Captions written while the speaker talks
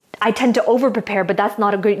I tend to over-prepare, but that's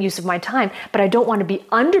not a great use of my time, but I don't want to be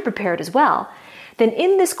under-prepared as well. Then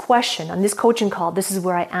in this question, on this coaching call, this is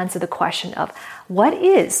where I answer the question of what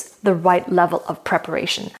is the right level of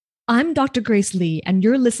preparation? I'm Dr. Grace Lee, and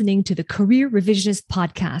you're listening to the Career Revisionist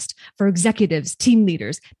podcast for executives, team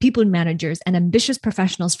leaders, people managers, and ambitious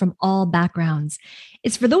professionals from all backgrounds.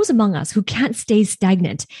 It's for those among us who can't stay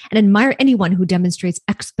stagnant and admire anyone who demonstrates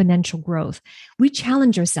exponential growth. We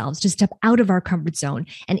challenge ourselves to step out of our comfort zone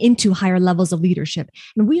and into higher levels of leadership,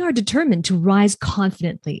 and we are determined to rise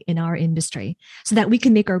confidently in our industry so that we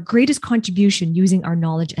can make our greatest contribution using our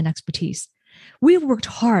knowledge and expertise. We have worked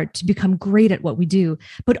hard to become great at what we do,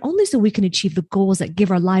 but only so we can achieve the goals that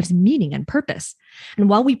give our lives meaning and purpose. And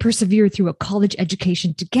while we persevere through a college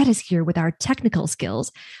education to get us here with our technical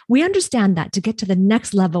skills, we understand that to get to the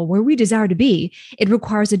next level where we desire to be, it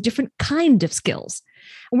requires a different kind of skills.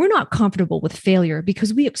 And we're not comfortable with failure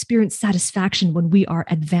because we experience satisfaction when we are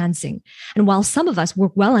advancing. And while some of us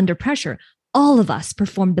work well under pressure, all of us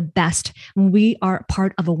perform the best when we are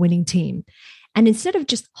part of a winning team. And instead of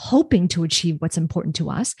just hoping to achieve what's important to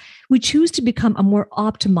us, we choose to become a more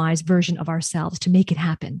optimized version of ourselves to make it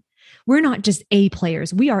happen. We're not just A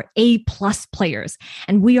players, we are A+ players,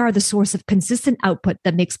 and we are the source of consistent output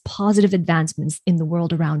that makes positive advancements in the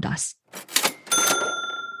world around us.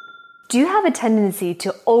 Do you have a tendency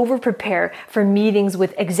to over-prepare for meetings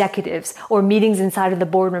with executives or meetings inside of the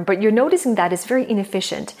boardroom, but you're noticing that it's very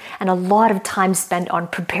inefficient and a lot of time spent on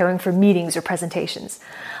preparing for meetings or presentations?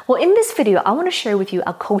 Well, in this video, I want to share with you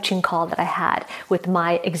a coaching call that I had with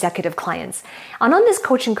my executive clients. And on this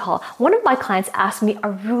coaching call, one of my clients asked me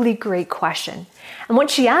a really great question. And what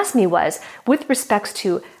she asked me was, with respects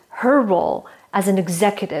to her role as an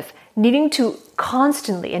executive, needing to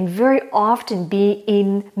constantly and very often be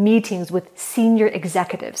in meetings with senior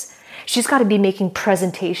executives. She's got to be making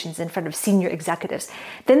presentations in front of senior executives.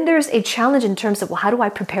 Then there's a challenge in terms of, well, how do I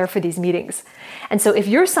prepare for these meetings? And so if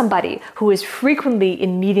you're somebody who is frequently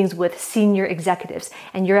in meetings with senior executives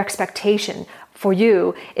and your expectation for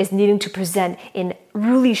you is needing to present in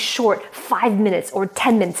really short 5 minutes or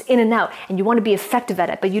 10 minutes in and out, and you want to be effective at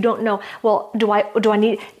it, but you don't know, well,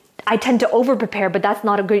 I tend to over-prepare, but that's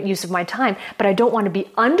not a great use of my time, but I don't want to be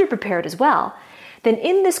under-prepared as well. Then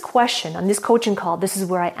in this question, on this coaching call, this is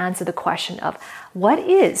where I answer the question of what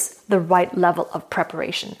is the right level of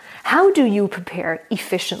preparation? How do you prepare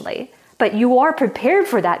efficiently? But you are prepared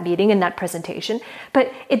for that meeting and that presentation,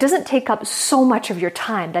 but it doesn't take up so much of your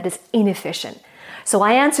time that is inefficient. So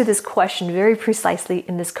I answer this question very precisely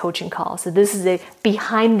in this coaching call. So this is a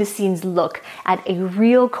behind-the-scenes look at a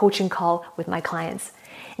real coaching call with my clients.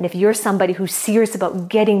 And if you're somebody who's serious about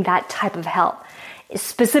getting that type of help,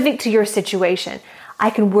 specific to your situation, I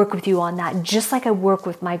can work with you on that just like I work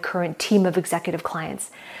with my current team of executive clients.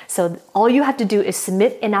 So all you have to do is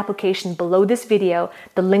submit an application below this video,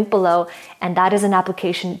 the link below, and that is an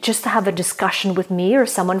application just to have a discussion with me or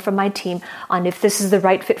someone from my team on if this is the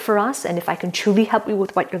right fit for us and if I can truly help you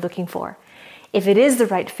with what you're looking for. If it is the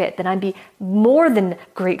right fit, then I'd be more than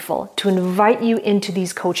grateful to invite you into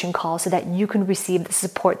these coaching calls so that you can receive the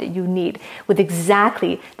support that you need with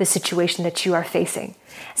exactly the situation that you are facing,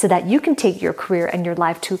 so that you can take your career and your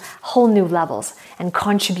life to whole new levels and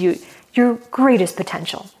contribute your greatest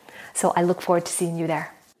potential. So I look forward to seeing you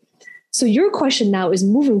there. So your question now is,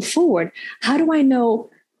 moving forward, how do I know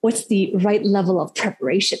what's the right level of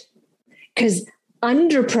preparation? Because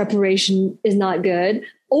under preparation is not good.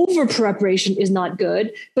 Over preparation is not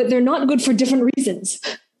good, but they're not good for different reasons.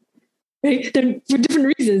 Right? They're for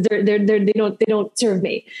different reasons. They don't serve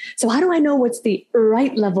me. So how do I know what's the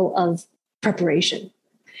right level of preparation?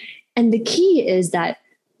 And the key is that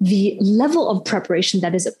the level of preparation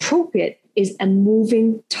that is appropriate is a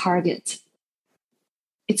moving target.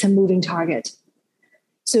 It's a moving target.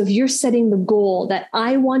 So if you're setting the goal that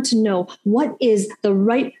I want to know what is the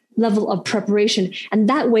right level of preparation, and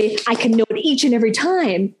that way I can know it each and every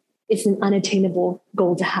time, it's an unattainable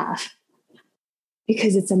goal to have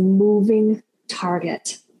because it's a moving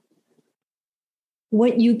target.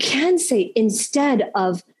 What you can say instead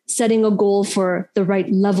of setting a goal for the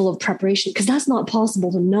right level of preparation, because that's not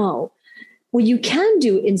possible to know, what you can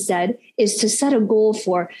do instead is to set a goal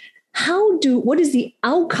for what is the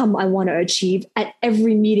outcome I want to achieve at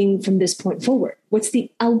every meeting from this point forward? What's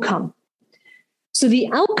the outcome? So the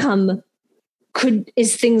outcome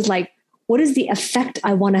is things like, what is the effect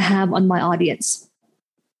I want to have on my audience?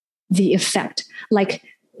 The effect, like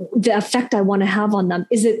the effect I want to have on them.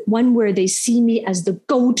 Is it one where they see me as the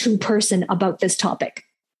go-to person about this topic?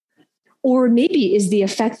 Or maybe is the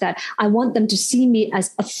effect that I want them to see me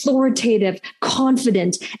as authoritative,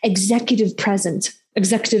 confident, executive present.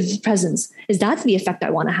 executive presence? Is that the effect I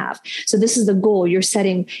want to have? So this is the goal you're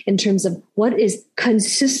setting in terms of what is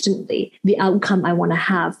consistently the outcome I want to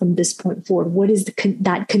have from this point forward. What is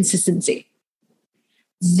that consistency?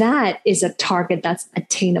 That is a target that's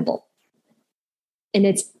attainable. And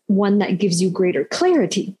it's one that gives you greater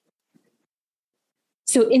clarity.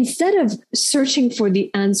 So instead of searching for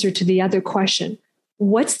the answer to the other question,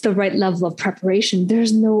 what's the right level of preparation?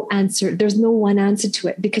 There's no answer. There's no one answer to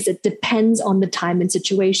it because it depends on the time and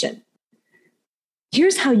situation.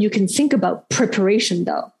 Here's how you can think about preparation,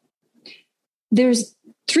 though. There's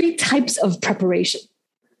 3 types of preparation.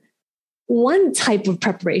 One type of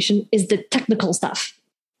preparation is the technical stuff.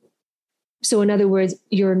 So in other words,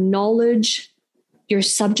 your knowledge, your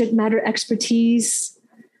subject matter expertise,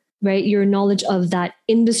 right? Your knowledge of that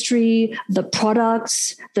industry, the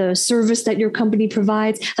products, the service that your company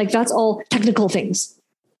provides, like that's all technical things.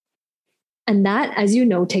 And that, as you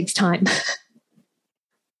know, takes time.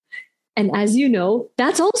 And as you know,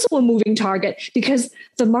 that's also a moving target because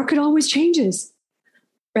the market always changes,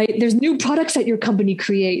 right? There's new products that your company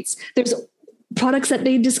creates. There's products that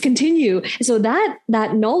they discontinue. So that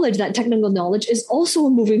knowledge, that technical knowledge is also a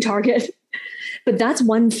moving target. But that's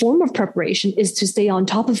one form of preparation, is to stay on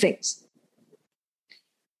top of things.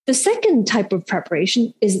 The second type of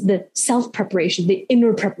preparation is the self-preparation, the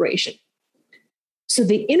inner preparation. So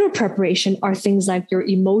the inner preparation are things like your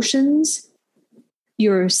emotions,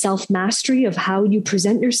 your self-mastery of how you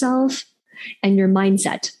present yourself, and your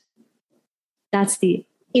mindset. That's the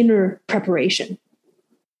inner preparation.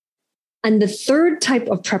 And the third type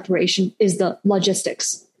of preparation is the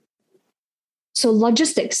logistics. So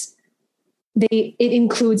logistics, it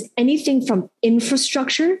includes anything from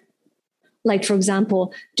infrastructure, like for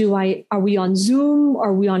example, are we on Zoom?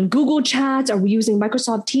 Are we on Google Chats? Are we using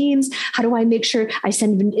Microsoft Teams? How do I make sure I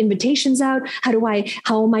send invitations out?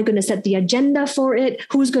 How am I going to set the agenda for it?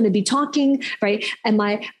 Who's going to be talking, right?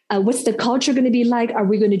 What's the culture going to be like? Are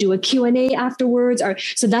we going to do a Q&A afterwards?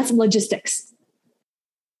 So that's logistics.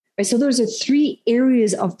 Right? So those are 3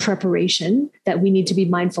 areas of preparation that we need to be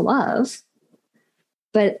mindful of.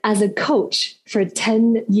 But as a coach for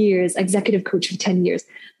 10 years, executive coach for 10 years,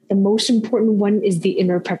 the most important one is the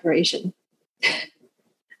inner preparation.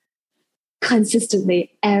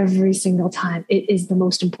 Consistently, every single time, it is the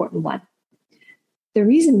most important one. The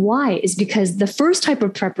reason why is because the first type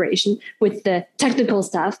of preparation with the technical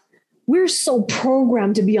stuff, we're so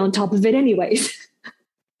programmed to be on top of it anyways.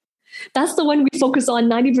 That's the one we focus on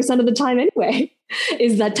 90% of the time anyway,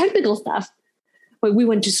 is that technical stuff. But we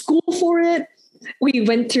went to school for it. We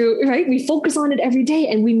went through, right? We focus on it every day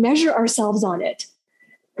and we measure ourselves on it,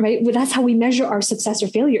 right? Well, that's how we measure our success or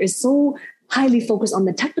failure, is so highly focused on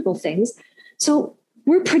the technical things. So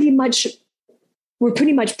we're pretty much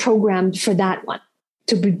programmed for that one,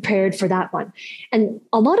 to be prepared for that one. And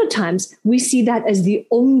a lot of times we see that as the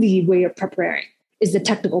only way of preparing, is the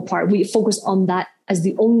technical part. We focus on that as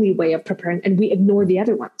the only way of preparing and we ignore the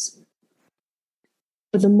other ones.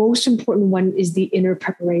 But the most important one is the inner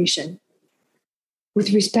preparation.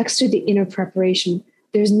 With respects to the inner preparation,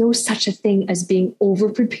 there's no such a thing as being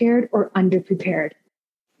over-prepared or under-prepared.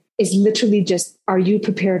 It's literally just, are you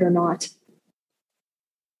prepared or not?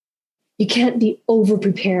 You can't be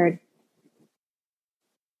over-prepared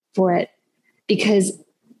for it, because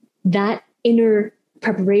that inner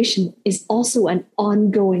preparation is also an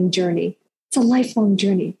ongoing journey. It's a lifelong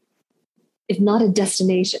journey. It's not a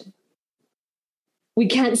destination. We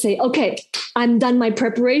can't say, okay, I'm done my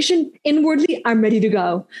preparation. Inwardly, I'm ready to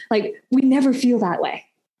go. Like, we never feel that way.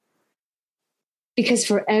 Because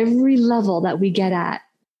for every level that we get at,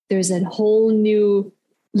 there's a whole new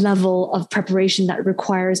level of preparation that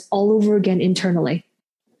requires all over again internally.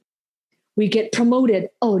 We get promoted.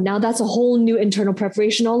 Oh, now that's a whole new internal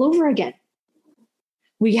preparation all over again.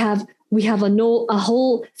 We have a new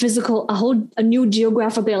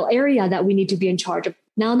geographical area that we need to be in charge of.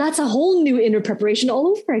 Now that's a whole new inner preparation all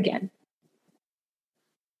over again.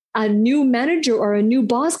 A new manager or a new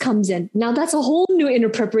boss comes in. Now that's a whole new inner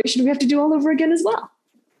preparation we have to do all over again as well.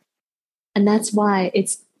 And that's why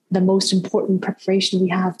it's the most important preparation we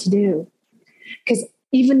have to do. Because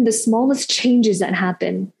even the smallest changes that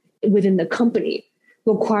happen within the company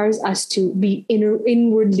requires us to be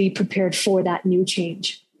inwardly prepared for that new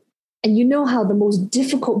change. And you know how the most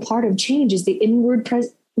difficult part of change is the inward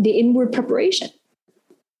preparation.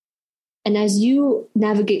 And as you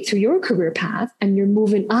navigate through your career path and you're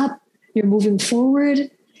moving up, you're moving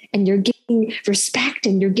forward, and you're gaining respect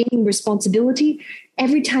and you're gaining responsibility,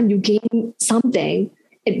 every time you gain something,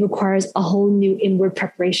 it requires a whole new inward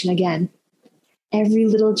preparation again. Every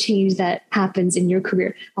little change that happens in your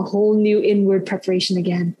career, a whole new inward preparation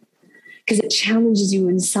again. because it challenges you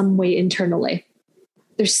in some way internally.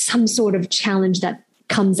 There's some sort of challenge that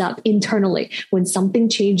comes up internally when something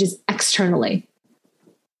changes externally.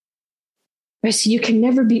 Right? So you can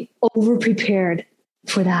never be over-prepared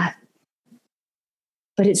for that.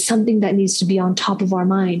 But it's something that needs to be on top of our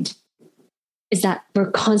mind, is that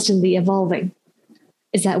we're constantly evolving,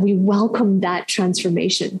 is that we welcome that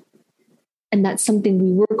transformation. And that's something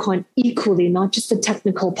we work on equally, not just the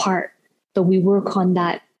technical part, but we work on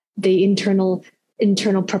that, the internal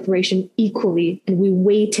preparation equally, and we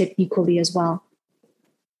weight it equally as well.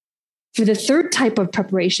 For the third type of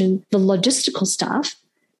preparation, the logistical stuff,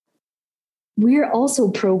 we're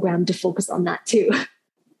also programmed to focus on that too.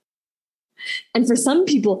 And for some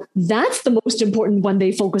people, that's the most important one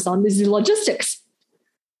they focus on, is the logistics.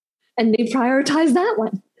 And they prioritize that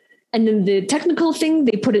one. And then the technical thing,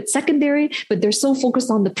 they put it secondary, but they're so focused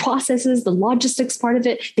on the processes, the logistics part of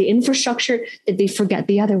it, the infrastructure, that they forget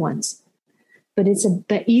the other ones. But it's an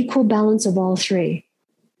equal balance of all three.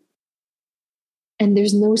 And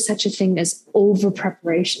there's no such a thing as over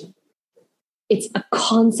preparation. It's a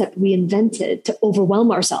concept we invented to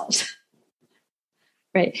overwhelm ourselves.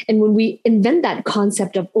 Right? And when we invent that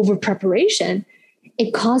concept of over preparation,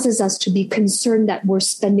 it causes us to be concerned that we're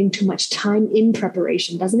spending too much time in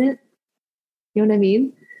preparation, doesn't it? You know what I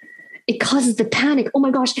mean? It causes the panic. Oh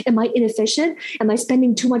my gosh, am I inefficient? Am I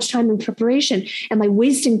spending too much time in preparation? Am I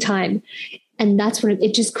wasting time? And that's when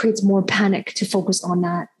it just creates more panic to focus on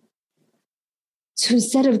that. So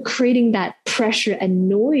instead of creating that pressure and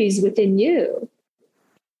noise within you,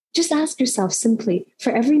 just ask yourself simply,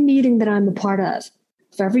 for every meeting that I'm a part of,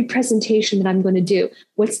 for every presentation that I'm going to do,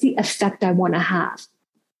 what's the effect I want to have?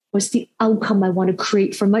 What's the outcome I want to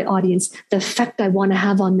create for my audience, the effect I want to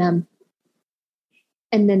have on them?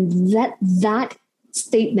 And then let that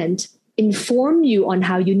statement inform you on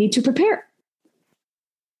how you need to prepare.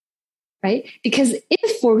 Right? Because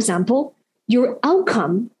if, for example, your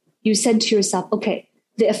outcome, you said to yourself, okay,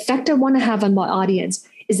 the effect I want to have on my audience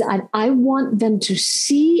is that I want them to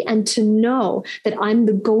see and to know that I'm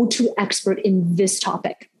the go-to expert in this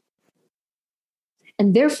topic.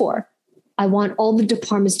 And therefore, I want all the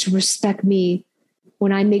departments to respect me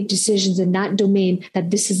when I make decisions in that domain,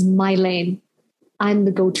 that this is my lane. I'm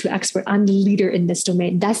the go-to expert. I'm the leader in this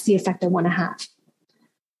domain. That's the effect I want to have.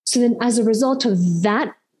 So then as a result of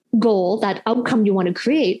that goal, that outcome you want to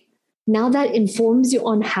create, now that informs you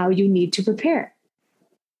on how you need to prepare.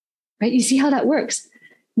 Right? You see how that works?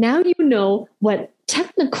 Now you know what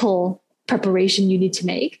technical preparation you need to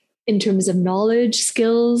make in terms of knowledge,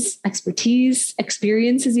 skills, expertise,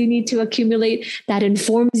 experiences you need to accumulate. That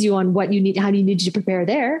informs you on what you need, how you need to prepare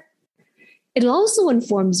there. It also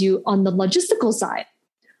informs you on the logistical side.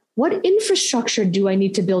 What infrastructure do I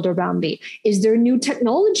need to build around me? Is there new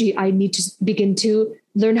technology I need to begin to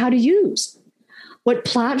learn how to use? What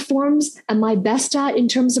platforms am I best at in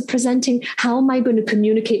terms of presenting? How am I going to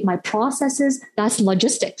communicate my processes? That's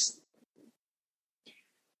logistics.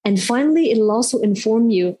 And finally, it'll also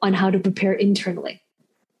inform you on how to prepare internally.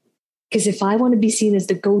 Because if I want to be seen as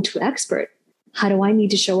the go-to expert, how do I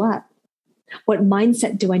need to show up? What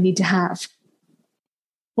mindset do I need to have?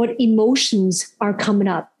 What emotions are coming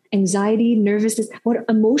up? Anxiety, nervousness, what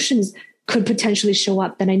emotions could potentially show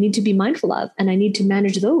up that I need to be mindful of, and I need to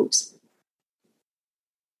manage those.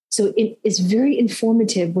 So it is very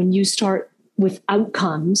informative when you start with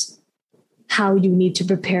outcomes. How you need to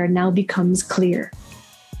prepare now becomes clear.